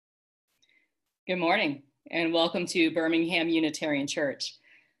Good morning and welcome to Birmingham Unitarian Church.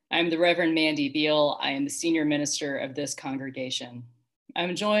 I'm the Reverend Mandy Beal. I am the senior minister of this congregation.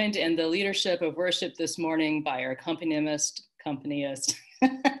 I'm joined in the leadership of worship this morning by our accompanist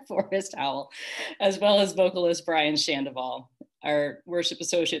Forrest Howell, as well as vocalist Brian Shandoval. Our worship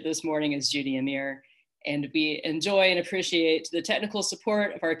associate this morning is Judy Amir, and we enjoy and appreciate the technical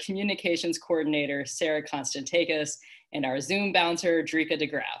support of our communications coordinator, Sarah Constantakis, and our Zoom bouncer, Drika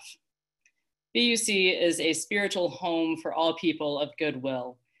DeGraff. BUC is a spiritual home for all people of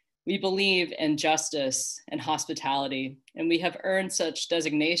goodwill. We believe in justice and hospitality, and we have earned such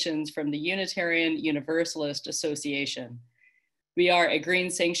designations from the Unitarian Universalist Association. We are a green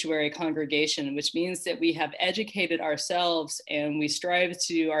sanctuary congregation, which means that we have educated ourselves and we strive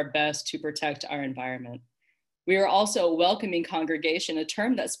to do our best to protect our environment. We are also a welcoming congregation, a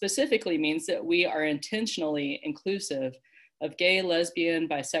term that specifically means that we are intentionally inclusive of gay, lesbian,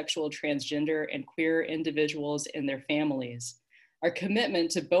 bisexual, transgender, and queer individuals and their families. Our commitment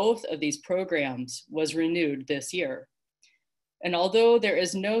to both of these programs was renewed this year. And although there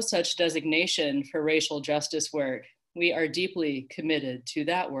is no such designation for racial justice work, we are deeply committed to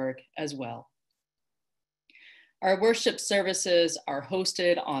that work as well. Our worship services are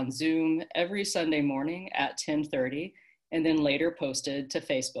hosted on Zoom every Sunday morning at 10:30 and then later posted to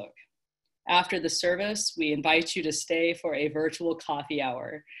Facebook. After the service, we invite you to stay for a virtual coffee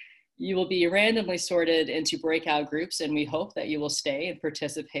hour. You will be randomly sorted into breakout groups, and we hope that you will stay and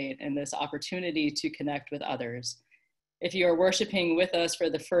participate in this opportunity to connect with others. If you are worshiping with us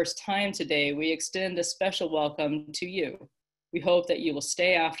for the first time today, we extend a special welcome to you. We hope that you will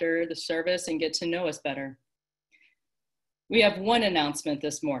stay after the service and get to know us better. We have one announcement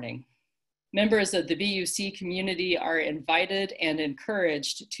this morning. Members of the BUC community are invited and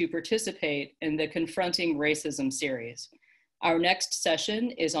encouraged to participate in the Confronting Racism series. Our next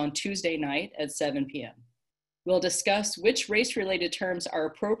session is on Tuesday night at 7 p.m. We'll discuss which race-related terms are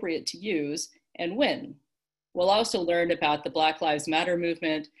appropriate to use and when. We'll also learn about the Black Lives Matter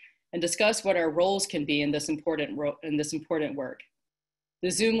movement and discuss what our roles can be in this important work. The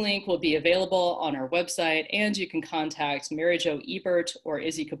Zoom link will be available on our website, and you can contact Mary Jo Ebert or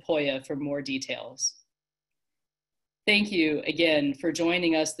Izzy Kapoya for more details. Thank you again for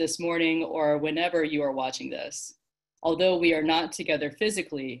joining us this morning or whenever you are watching this. Although we are not together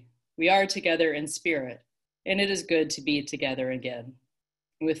physically, we are together in spirit, and it is good to be together again.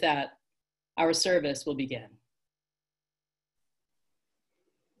 With that, our service will begin.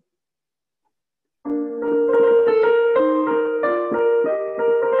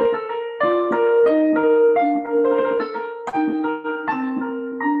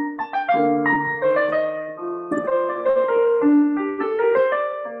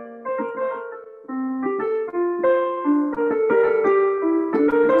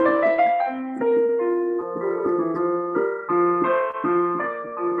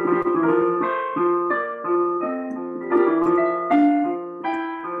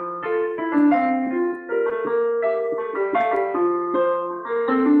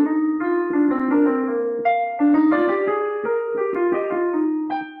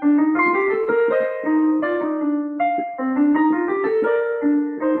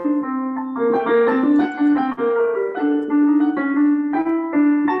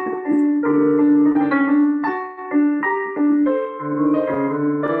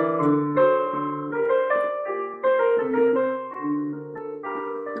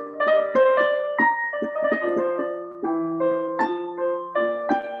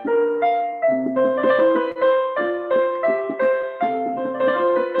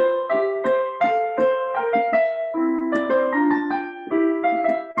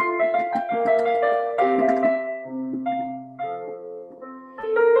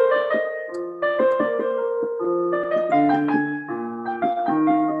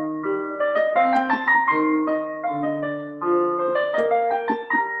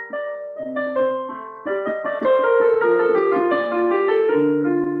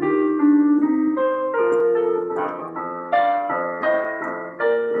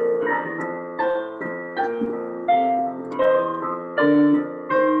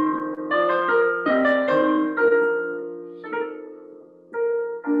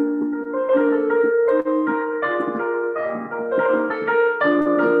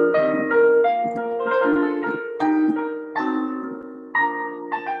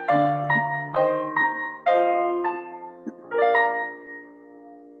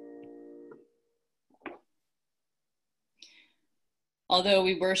 Although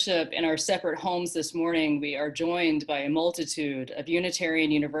we worship in our separate homes this morning, we are joined by a multitude of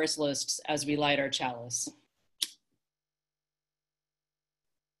Unitarian Universalists as we light our chalice.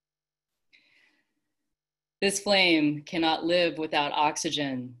 This flame cannot live without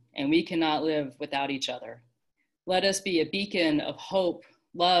oxygen, and we cannot live without each other. Let us be a beacon of hope,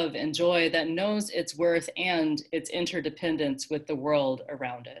 love, and joy that knows its worth and its interdependence with the world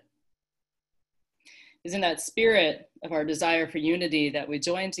around it. It's in that spirit of our desire for unity that we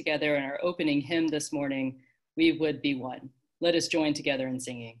join together in our opening hymn this morning, We Would Be One. Let us join together in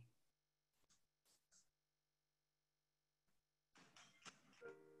singing.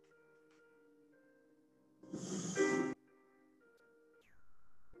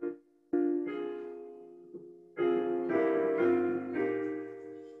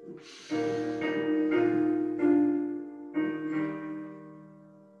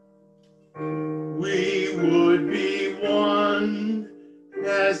 We would be one,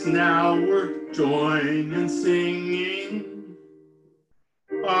 as now we're joined in singing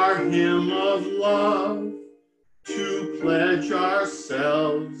our hymn of love, to pledge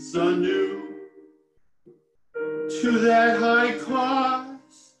ourselves anew to that high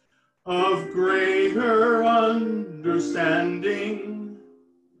cause of greater understanding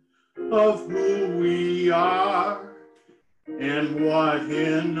of who we are and what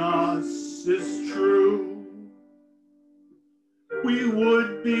in us is true. We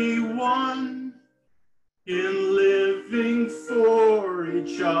would be one in living for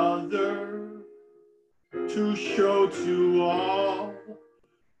each other, to show to all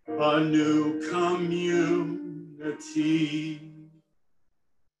a new community.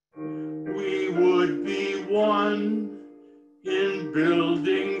 We would be one in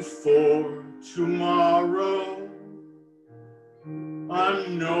building for tomorrow, a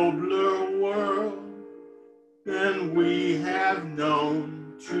nobler world than we have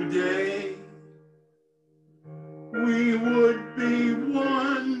known today. We would be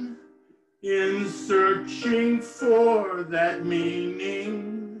one in searching for that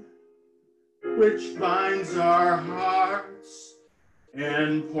meaning which binds our hearts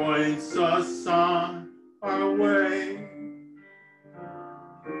and points us on our way.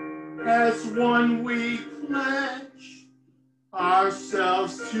 As one we pledge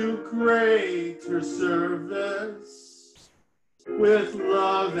ourselves to greater service, with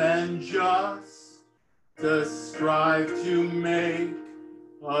love and justice strive to make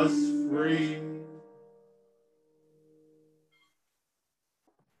us free.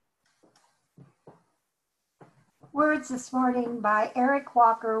 Words this morning by Eric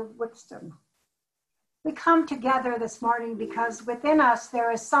Walker Wixton. We come together this morning because within us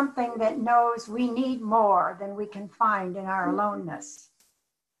there is something that knows we need more than we can find in our aloneness.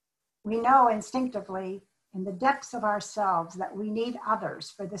 We know instinctively in the depths of ourselves that we need others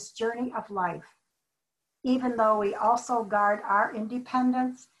for this journey of life, even though we also guard our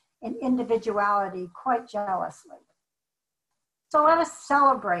independence and individuality quite jealously. So let us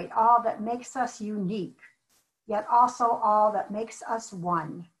celebrate all that makes us unique, yet also all that makes us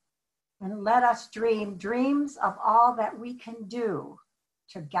one. And let us dream dreams of all that we can do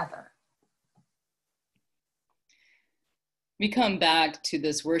together. We come back to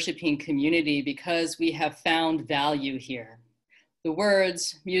this worshiping community because we have found value here. The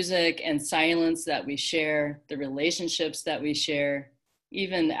words, music, and silence that we share, the relationships that we share,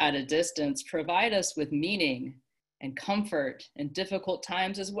 even at a distance, provide us with meaning and comfort in difficult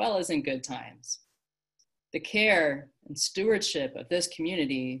times as well as in good times. The care and stewardship of this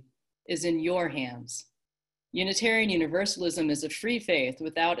community is in your hands. Unitarian Universalism is a free faith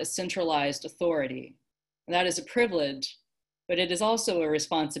without a centralized authority. And that is a privilege, but it is also a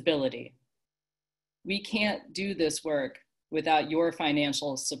responsibility. We can't do this work without your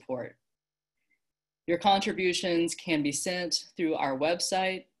financial support. Your contributions can be sent through our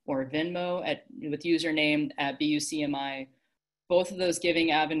website or Venmo with username @BUCMI. Both of those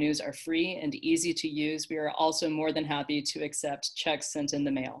giving avenues are free and easy to use. We are also more than happy to accept checks sent in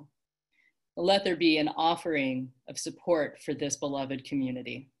the mail. Let there be an offering of support for this beloved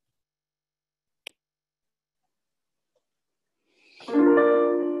community.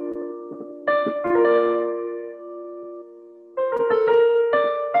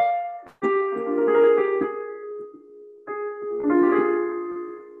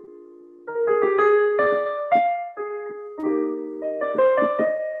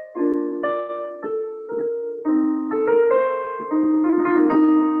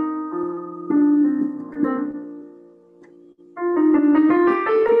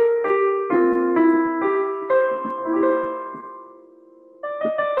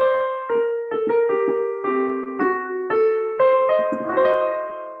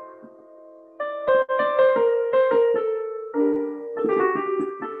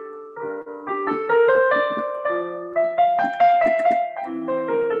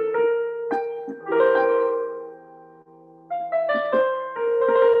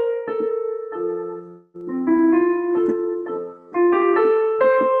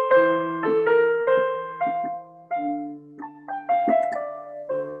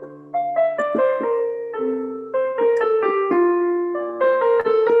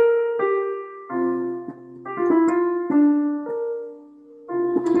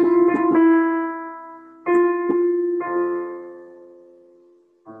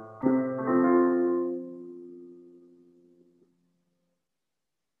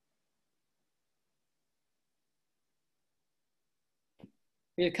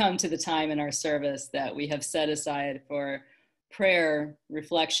 We have come to the time in our service that we have set aside for prayer,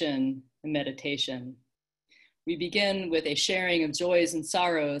 reflection, and meditation. We begin with a sharing of joys and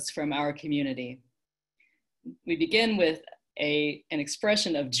sorrows from our community. We begin with an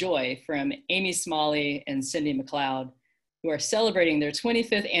expression of joy from Amy Smalley and Cindy McLeod, who are celebrating their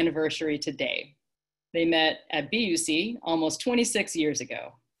 25th anniversary today. They met at BUC almost 26 years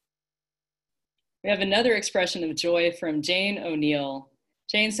ago. We have another expression of joy from Jane O'Neill.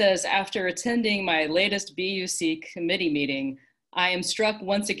 Jane says, after attending my latest BUC committee meeting, I am struck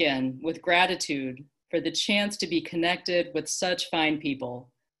once again with gratitude for the chance to be connected with such fine people,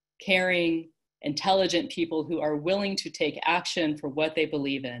 caring, intelligent people who are willing to take action for what they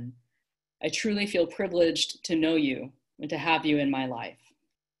believe in. I truly feel privileged to know you and to have you in my life.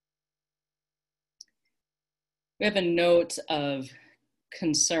 We have a note of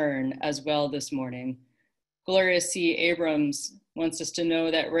concern as well this morning. Gloria C. Abrams wants us to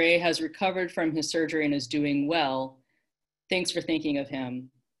know that Ray has recovered from his surgery and is doing well. Thanks for thinking of him.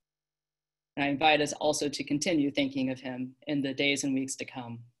 And I invite us also to continue thinking of him in the days and weeks to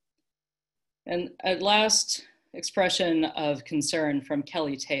come. And a last expression of concern from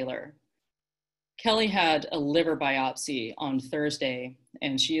Kelly Taylor. Kelly had a liver biopsy on Thursday,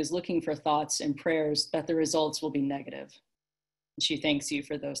 and she is looking for thoughts and prayers that the results will be negative. She thanks you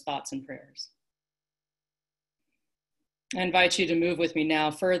for those thoughts and prayers. I invite you to move with me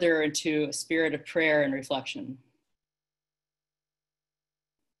now further into a spirit of prayer and reflection.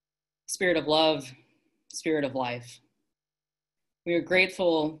 Spirit of love, spirit of life. We are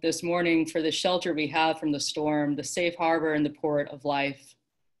grateful this morning for the shelter we have from the storm, the safe harbor and the port of life.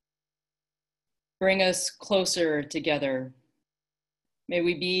 Bring us closer together. May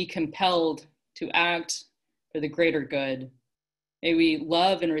we be compelled to act for the greater good. May we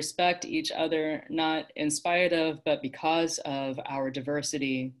love and respect each other, not in spite of, but because of our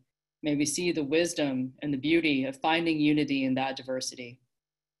diversity. May we see the wisdom and the beauty of finding unity in that diversity.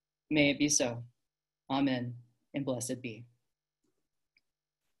 May it be so. Amen, and blessed be.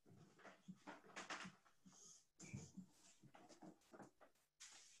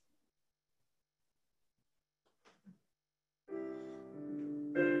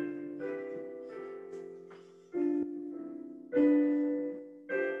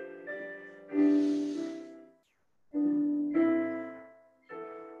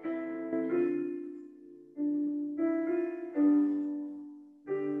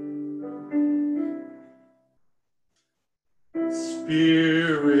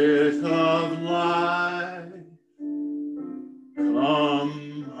 Spirit of life,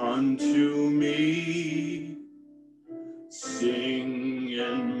 come unto me. Sing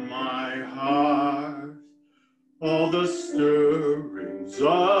in my heart all the stirrings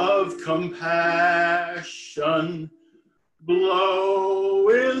of compassion. Blow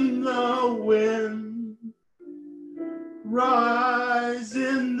in the wind, rise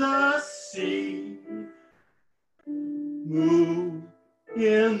in the sea, move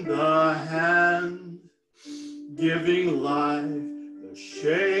in the hand, giving life the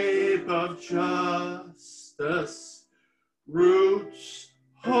shape of justice. Roots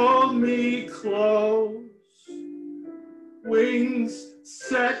hold me close, wings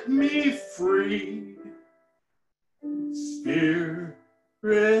set me free.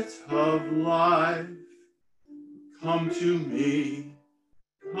 Spirit of life, come to me,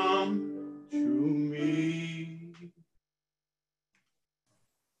 come to me.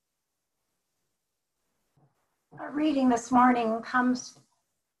 Our reading this morning comes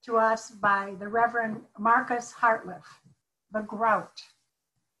to us by the Reverend Marcus Hartliff, The Grout.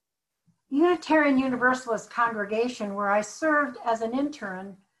 The Unitarian Universalist congregation where I served as an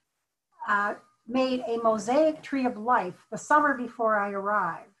intern made a mosaic tree of life the summer before I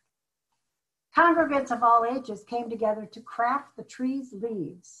arrived. Congregants of all ages came together to craft the tree's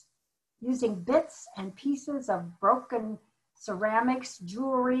leaves, using bits and pieces of broken ceramics,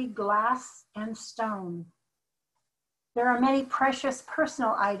 jewelry, glass, and stone. There are many precious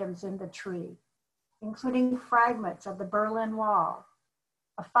personal items in the tree, including fragments of the Berlin Wall,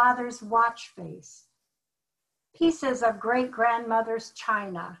 a father's watch face, pieces of great-grandmother's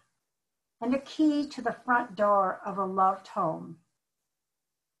china, and a key to the front door of a loved home.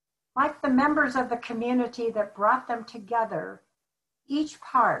 Like the members of the community that brought them together, each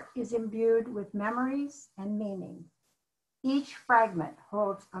part is imbued with memories and meaning. Each fragment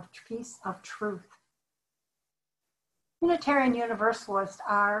holds a piece of truth. Unitarian Universalists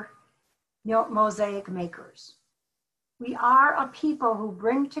are mosaic makers. We are a people who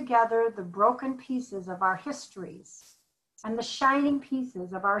bring together the broken pieces of our histories and the shining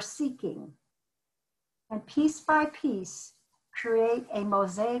pieces of our seeking. And piece by piece, create a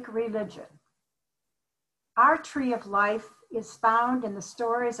Mosaic religion. Our tree of life is found in the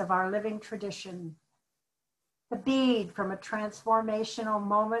stories of our living tradition. The bead from a transformational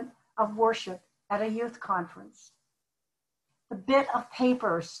moment of worship at a youth conference. The bit of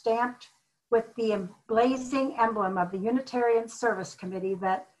paper stamped with the blazing emblem of the Unitarian Service Committee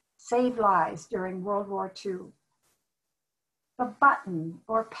that saved lives during World War II. The button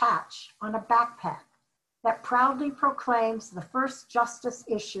or patch on a backpack that proudly proclaims the first justice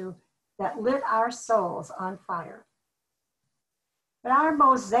issue that lit our souls on fire. But our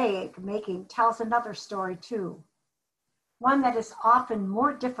mosaic making tells another story too, one that is often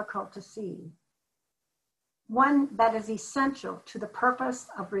more difficult to see, one that is essential to the purpose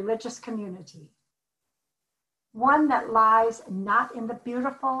of religious community, one that lies not in the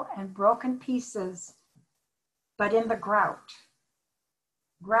beautiful and broken pieces, but in the grout.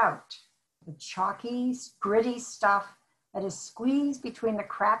 Grout, the chalky, gritty stuff that is squeezed between the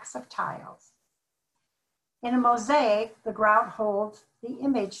cracks of tiles. In a mosaic, the grout holds the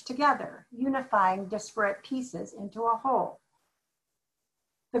image together, unifying disparate pieces into a whole.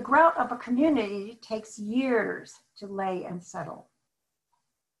 The grout of a community takes years to lay and settle.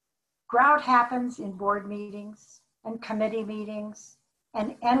 Grout happens in board meetings and committee meetings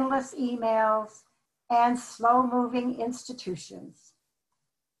and endless emails and slow-moving institutions.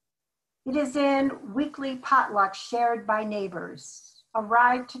 It is in weekly potlucks shared by neighbors, a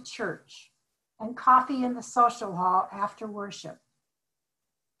ride to church, and coffee in the social hall after worship.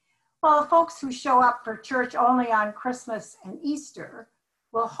 While folks who show up for church only on Christmas and Easter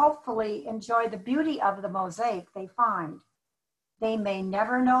will hopefully enjoy the beauty of the mosaic they find, they may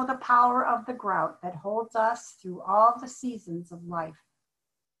never know the power of the grout that holds us through all the seasons of life.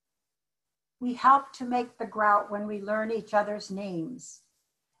 We help to make the grout when we learn each other's names,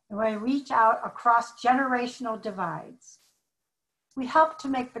 and when we reach out across generational divides. We help to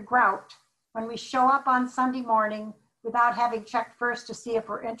make the grout when we show up on Sunday morning without having checked first to see if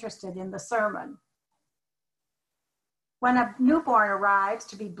we're interested in the sermon. When a newborn arrives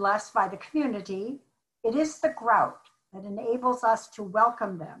to be blessed by the community, it is the grout that enables us to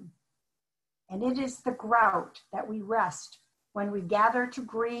welcome them. And it is the grout that we rest when we gather to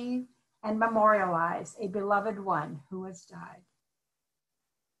grieve and memorialize a beloved one who has died.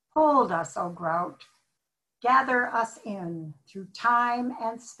 Hold us, O grout, gather us in through time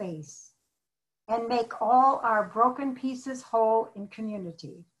and space, and make all our broken pieces whole in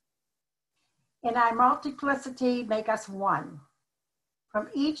community. In our multiplicity, make us one. From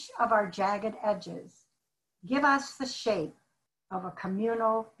each of our jagged edges, give us the shape of a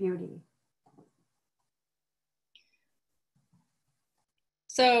communal beauty.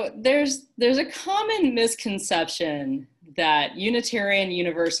 So there's a common misconception that Unitarian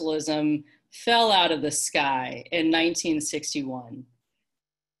Universalism fell out of the sky in 1961.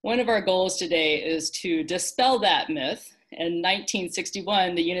 One of our goals today is to dispel that myth. In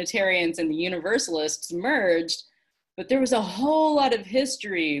 1961, the Unitarians and the Universalists merged, but there was a whole lot of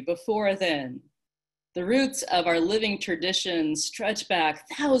history before then. The roots of our living tradition stretch back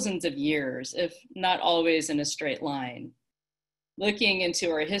thousands of years, if not always in a straight line. Looking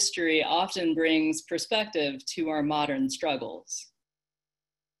into our history often brings perspective to our modern struggles.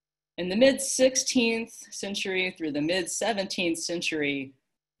 In the mid-16th century through the mid-17th century,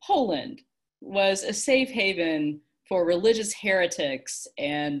 Poland was a safe haven for religious heretics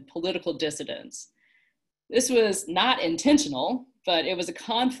and political dissidents. This was not intentional, but it was a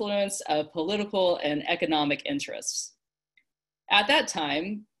confluence of political and economic interests. At that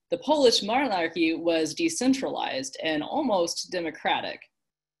time, the Polish monarchy was decentralized and almost democratic.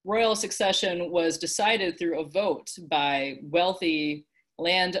 Royal succession was decided through a vote by wealthy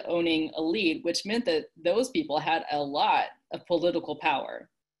land-owning elite, which meant that those people had a lot of political power.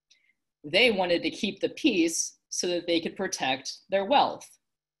 They wanted to keep the peace so that they could protect their wealth.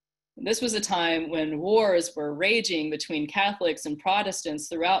 This was a time when wars were raging between Catholics and Protestants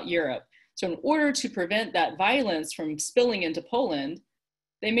throughout Europe. So in order to prevent that violence from spilling into Poland,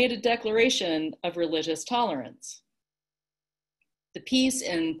 they made a declaration of religious tolerance. The peace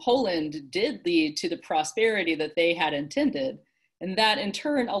in Poland did lead to the prosperity that they had intended, and that in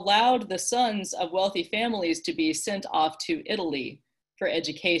turn allowed the sons of wealthy families to be sent off to Italy for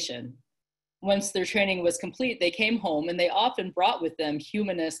education. Once their training was complete, they came home and they often brought with them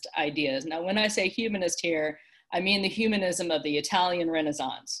humanist ideas. Now, when I say humanist here, I mean the humanism of the Italian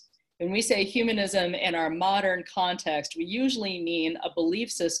Renaissance. When we say humanism in our modern context, we usually mean a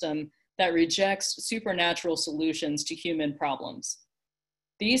belief system that rejects supernatural solutions to human problems.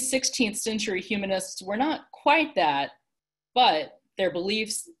 These 16th century humanists were not quite that, but their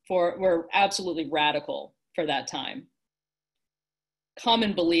beliefs were absolutely radical for that time.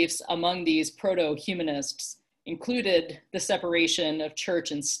 Common beliefs among these proto-humanists included the separation of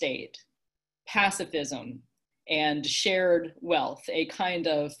church and state, pacifism, and shared wealth, a kind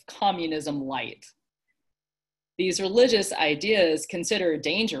of communism light. These religious ideas, considered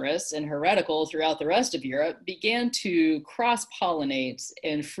dangerous and heretical throughout the rest of Europe, began to cross-pollinate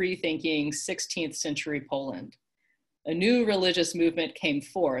in free-thinking 16th century Poland. A new religious movement came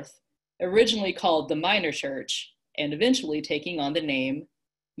forth, originally called the Minor Church, and eventually taking on the name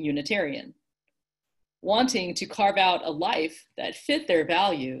Unitarian. Wanting to carve out a life that fit their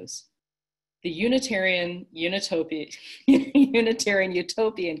values, the Unitarian Utopian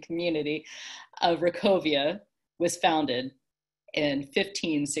community of Rakowia was founded in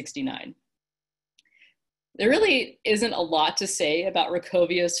 1569. There really isn't a lot to say about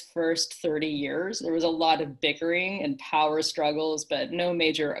Rakowia's first 30 years. There was a lot of bickering and power struggles, but no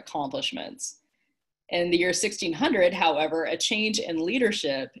major accomplishments. In the year 1600, however, a change in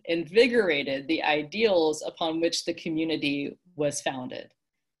leadership invigorated the ideals upon which the community was founded.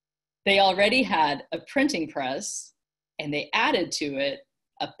 They already had a printing press, and they added to it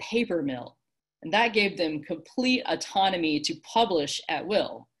a paper mill, and that gave them complete autonomy to publish at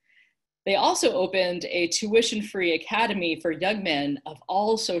will. They also opened a tuition-free academy for young men of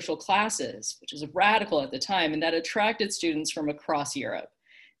all social classes, which was radical at the time, and that attracted students from across Europe.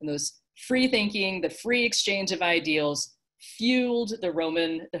 And those free thinking, the free exchange of ideals fueled the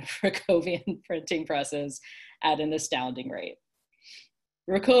Rakowian printing presses at an astounding rate.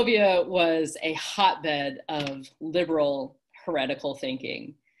 Rakowia was a hotbed of liberal heretical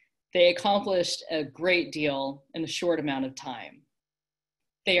thinking. They accomplished a great deal in a short amount of time.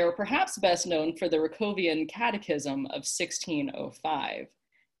 They are perhaps best known for the Rakowian Catechism of 1605. It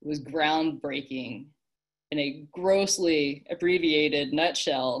was groundbreaking. In a grossly abbreviated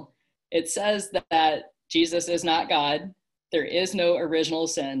nutshell, it says that Jesus is not God, there is no original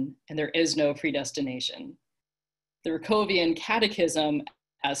sin, and there is no predestination. The Rakowian Catechism,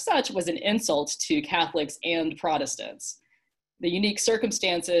 as such, was an insult to Catholics and Protestants. The unique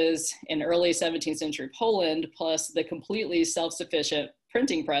circumstances in early 17th century Poland, plus the completely self-sufficient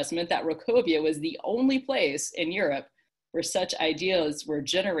printing press, meant that Rakowia was the only place in Europe where such ideas were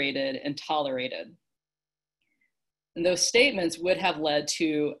generated and tolerated. And those statements would have led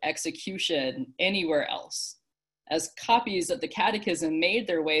to execution anywhere else. As copies of the Catechism made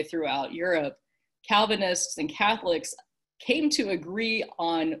their way throughout Europe, Calvinists and Catholics came to agree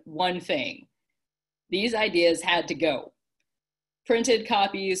on one thing. These ideas had to go. Printed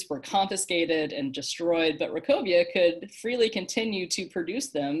copies were confiscated and destroyed, but Rakowia could freely continue to produce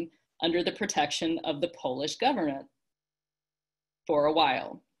them under the protection of the Polish government for a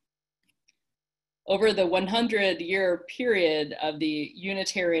while. Over the 100-year period of the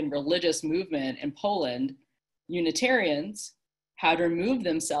Unitarian religious movement in Poland, Unitarians had removed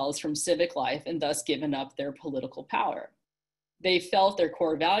themselves from civic life and thus given up their political power. They felt their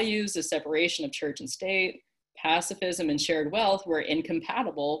core values, the separation of church and state, pacifism, and shared wealth were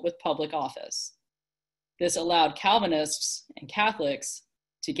incompatible with public office. This allowed Calvinists and Catholics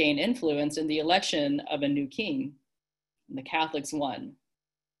to gain influence in the election of a new king, and the Catholics won.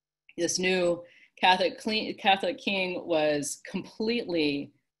 This new Catholic king was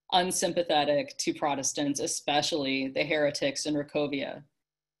completely unsympathetic to Protestants, especially the heretics in Rakowia.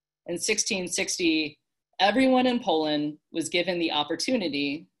 In 1660, everyone in Poland was given the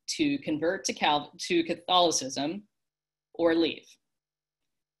opportunity to convert to Catholicism or leave.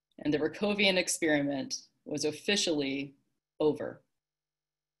 And the Rakowian experiment was officially over.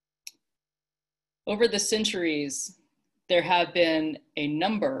 Over the centuries, there have been a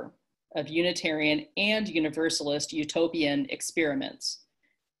number of Unitarian and Universalist utopian experiments.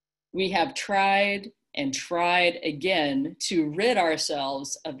 We have tried and tried again to rid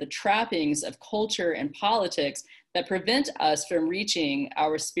ourselves of the trappings of culture and politics that prevent us from reaching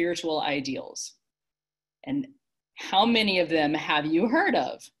our spiritual ideals. And how many of them have you heard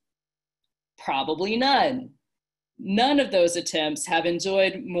of? Probably none. None of those attempts have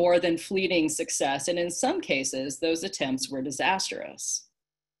enjoyed more than fleeting success, and in some cases, those attempts were disastrous.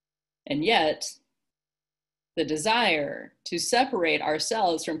 And yet, the desire to separate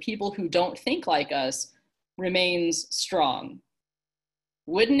ourselves from people who don't think like us remains strong.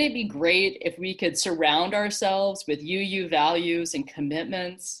 Wouldn't it be great if we could surround ourselves with UU values and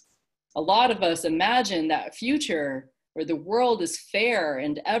commitments? A lot of us imagine that future where the world is fair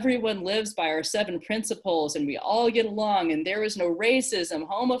and everyone lives by our 7 principles and we all get along and there is no racism,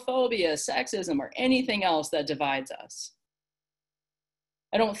 homophobia, sexism, or anything else that divides us.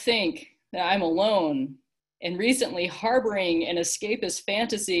 I don't think that I'm alone in recently harboring an escapist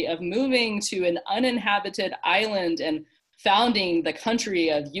fantasy of moving to an uninhabited island and founding the country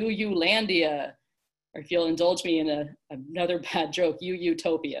of UU-landia, or if you'll indulge me in another bad joke,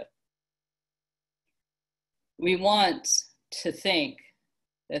 UU-topia. We want to think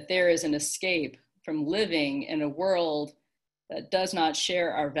that there is an escape from living in a world that does not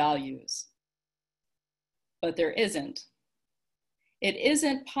share our values. But there isn't. It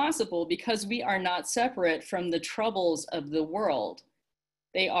isn't possible because we are not separate from the troubles of the world.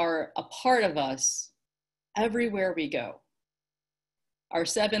 They are a part of us everywhere we go. Our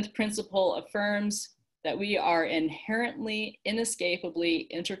seventh principle affirms that we are inherently, inescapably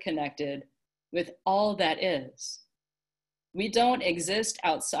interconnected with all that is. We don't exist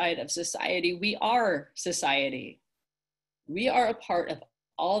outside of society. We are society. We are a part of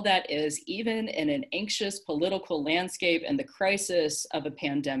all that is, even in an anxious political landscape and the crisis of a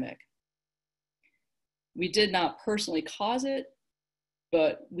pandemic. We did not personally cause it,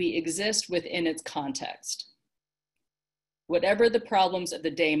 but we exist within its context. Whatever the problems of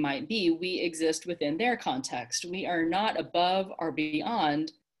the day might be, we exist within their context. We are not above or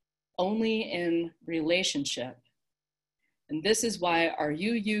beyond, only in relationship. And this is why our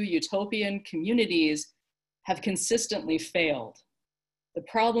UU utopian communities have consistently failed. The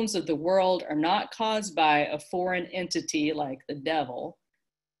problems of the world are not caused by a foreign entity like the devil.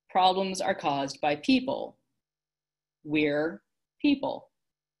 Problems are caused by people. We're people.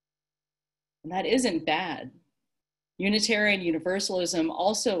 And that isn't bad. Unitarian Universalism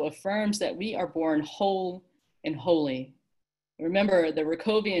also affirms that we are born whole and holy. Remember, the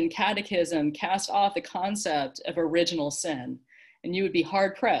Rakovian Catechism cast off the concept of original sin, and you would be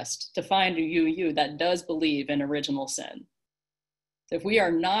hard-pressed to find a UU that does believe in original sin. So if we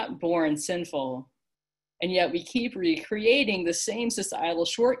are not born sinful, and yet we keep recreating the same societal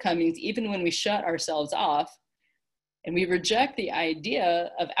shortcomings even when we shut ourselves off, and we reject the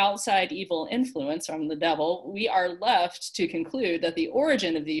idea of outside evil influence from the devil, we are left to conclude that the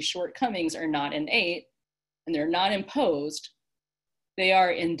origin of these shortcomings are not innate, and they're not imposed, they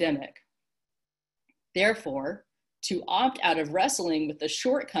are endemic. Therefore, to opt out of wrestling with the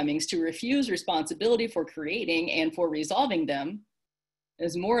shortcomings, to refuse responsibility for creating and for resolving them,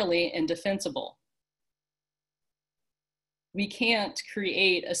 is morally indefensible. We can't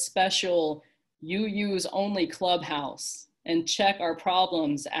create a special UU's only clubhouse and check our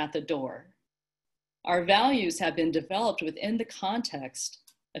problems at the door. Our values have been developed within the context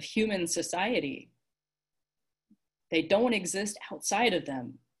of human society. They don't exist outside of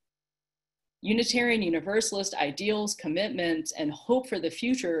them. Unitarian Universalist ideals, commitments, and hope for the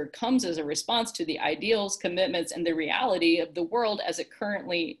future comes as a response to the ideals, commitments, and the reality of the world as it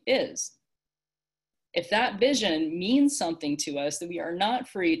currently is. If that vision means something to us, then we are not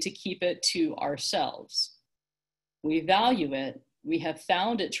free to keep it to ourselves. We value it, we have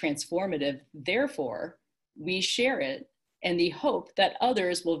found it transformative, therefore, we share it in the hope that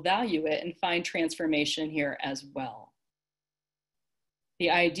others will value it and find transformation here as well. The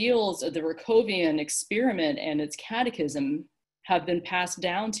ideals of the Rakovian experiment and its catechism have been passed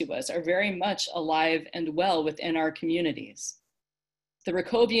down to us, are very much alive and well within our communities. The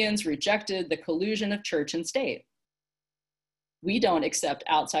Rakovians rejected the collusion of church and state. We don't accept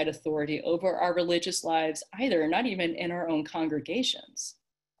outside authority over our religious lives either, not even in our own congregations.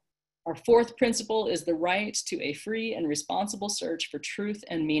 Our fourth principle is the right to a free and responsible search for truth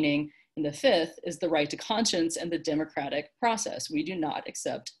and meaning. And the fifth is the right to conscience and the democratic process. We do not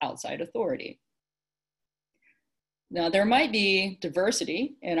accept outside authority. Now, there might be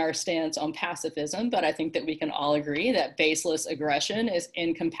diversity in our stance on pacifism, but I think that we can all agree that baseless aggression is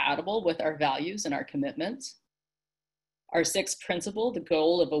incompatible with our values and our commitments. Our sixth principle, the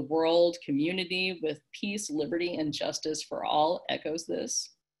goal of a world community with peace, liberty, and justice for all, echoes this.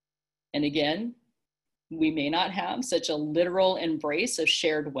 And again, we may not have such a literal embrace of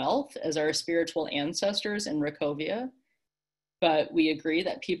shared wealth as our spiritual ancestors in Rakovia, but we agree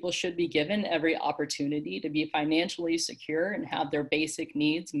that people should be given every opportunity to be financially secure and have their basic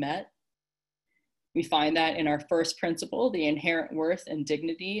needs met. We find that in our first principle, the inherent worth and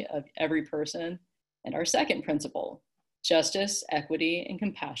dignity of every person, and our second principle, justice, equity, and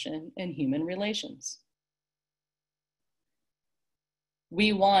compassion in human relations.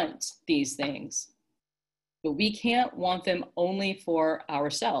 We want these things, but we can't want them only for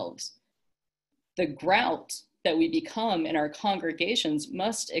ourselves. The grout that we become in our congregations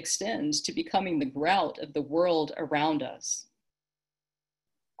must extend to becoming the grout of the world around us.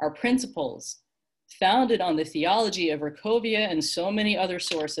 Our principles, founded on the theology of Rakovia and so many other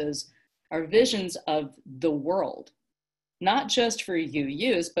sources, are visions of the world, not just for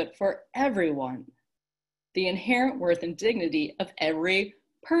UUs, but for everyone. The inherent worth and dignity of every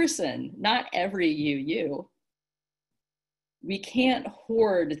person, not every UU. We can't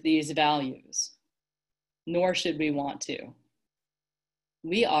hoard these values, nor should we want to.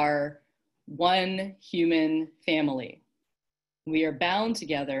 We are one human family. We are bound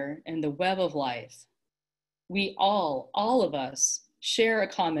together in the web of life. We all of us, share a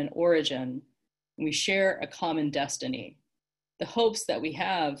common origin. We share a common destiny. The hopes that we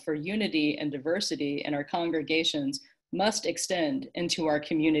have for unity and diversity in our congregations must extend into our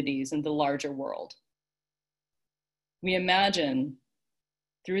communities and the larger world. We imagine,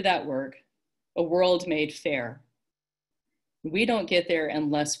 through that work, a world made fair. We don't get there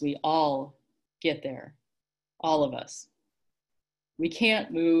unless we all get there, all of us. We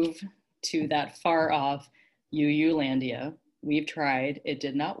can't move to that far off UU-landia. We've tried, it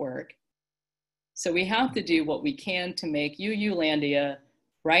did not work. So we have to do what we can to make UU-landia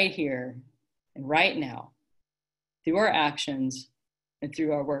right here and right now, through our actions and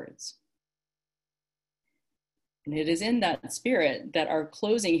through our words. And it is in that spirit that our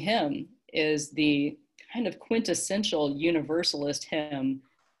closing hymn is the kind of quintessential universalist hymn.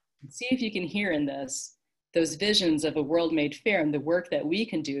 See if you can hear in this those visions of a world made fair and the work that we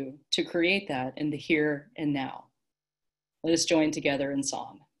can do to create that in the here and now. Let us join together in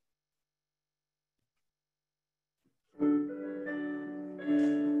song.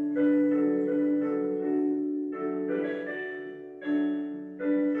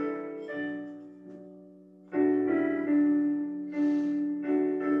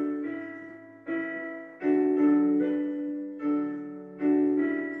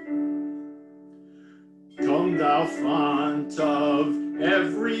 Come thou font of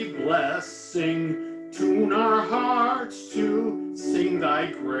every blessing, tune our hearts to sing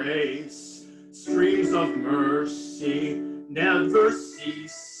thy grace. Streams of mercy, never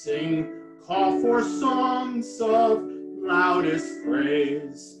ceasing, call for songs of loudest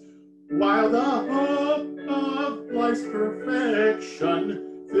praise. While the hope of life's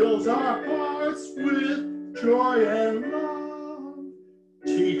perfection fills our hearts with joy and love,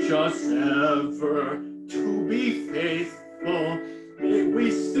 teach us ever to be faithful, may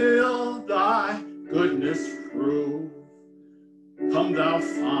we still thy goodness prove. Come thou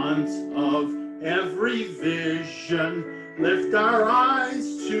font of every vision, lift our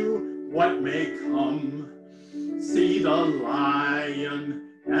eyes to what may come. See the lion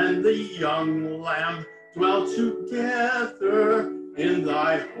and the young lamb dwell together in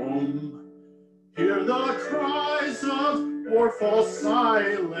thy home. Hear the cries of war fall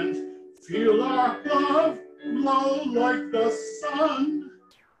silent, feel our love glow like the sun.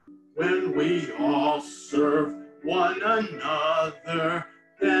 When we all serve one another,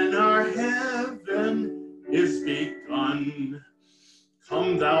 then our heaven is begun.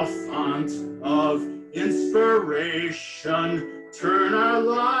 Come thou font of inspiration, turn our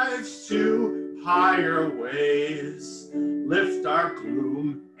lives to higher ways. Lift our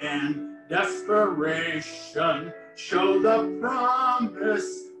gloom and desperation, show the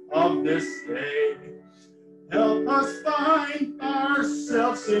promise of this day. Help us find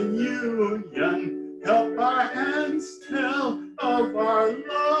ourselves in union, help our hands tell of our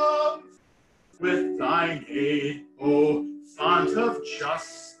love. With thine aid, O font of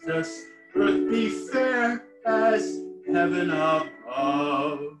justice, earth be fair as heaven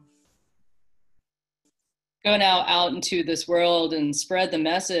above. Go now out into this world and spread the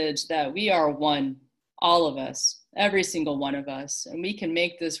message that we are one, all of us, every single one of us, and we can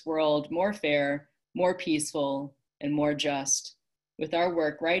make this world more fair, more peaceful, and more just with our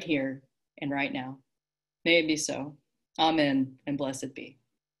work right here and right now. May it be so. Amen, and blessed be.